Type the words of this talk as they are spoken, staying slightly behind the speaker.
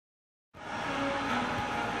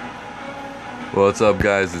What's up,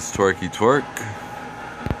 guys? It's Twerky Twerk.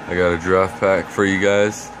 I got a draft pack for you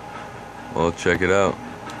guys. Well, check it out.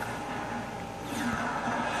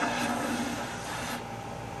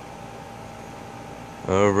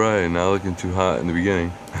 Alright, not looking too hot in the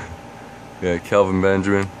beginning. We got Kelvin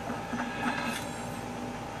Benjamin.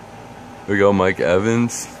 Here we go, Mike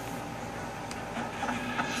Evans.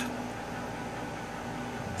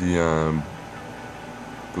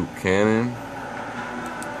 Buchanan.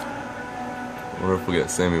 I wonder if we'll get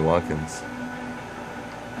Sammy Watkins.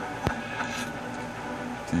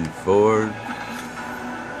 D. Ford.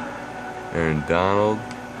 Aaron Donald.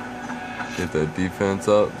 Get that defense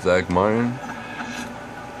up. Zach Martin.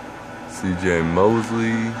 CJ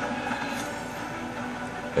Mosley.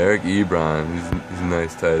 Eric Ebron. He's a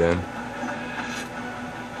nice tight end.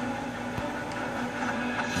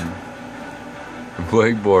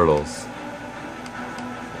 Blake Bortles.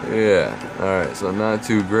 Yeah, alright, so not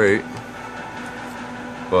too great.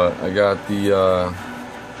 But I got the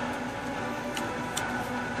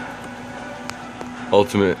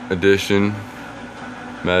Ultimate Edition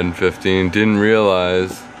Madden 15. Didn't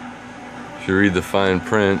realize, if you read the fine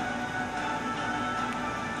print,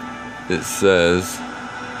 it says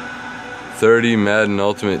 30 Madden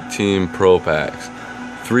Ultimate Team Pro Packs.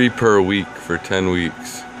 3 per week for 10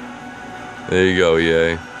 weeks. There you go,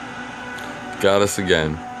 yay. Got us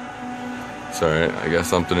again. Sorry, I got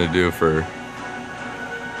something to do for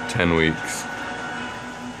 10 weeks.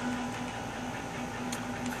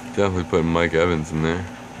 Definitely putting Mike Evans in there.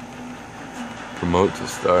 Promote to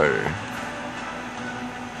starter.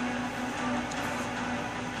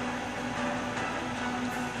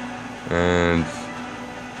 And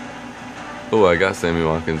oh, I got Sammy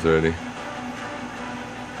Watkins already.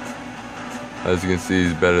 As you can see,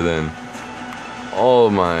 he's better than all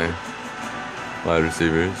of my wide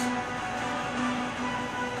receivers.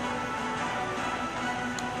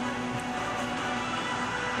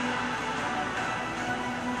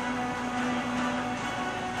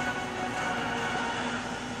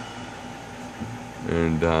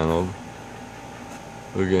 Aaron Donald.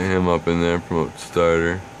 We'll get him up in there, promote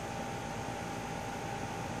starter.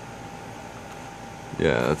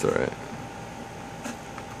 Yeah, that's alright.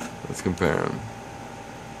 Let's compare them.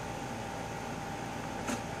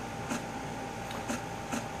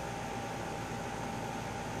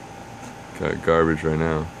 Got garbage right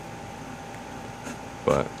now.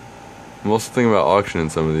 But I'm also thinking about auctioning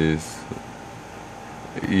some of these.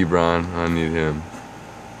 Ebron, I need him.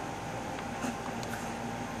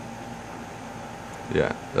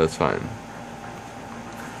 Yeah, that's fine.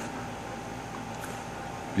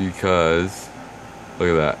 Because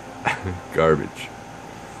look at that. Garbage.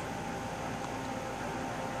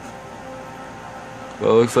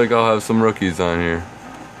 Well, it looks like I'll have some rookies on here.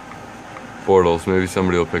 Bortles, maybe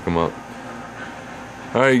somebody will pick them up.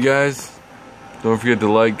 Alright, guys. Don't forget to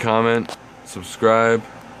like, comment, subscribe.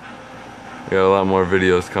 We got a lot more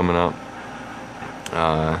videos coming up.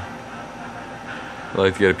 I'd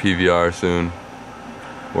like to get a PVR soon.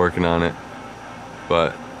 Working on it.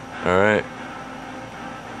 But, alright.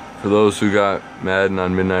 For those who got Madden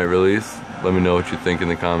on midnight release, let me know what you think in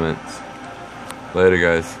the comments. Later,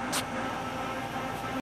 guys.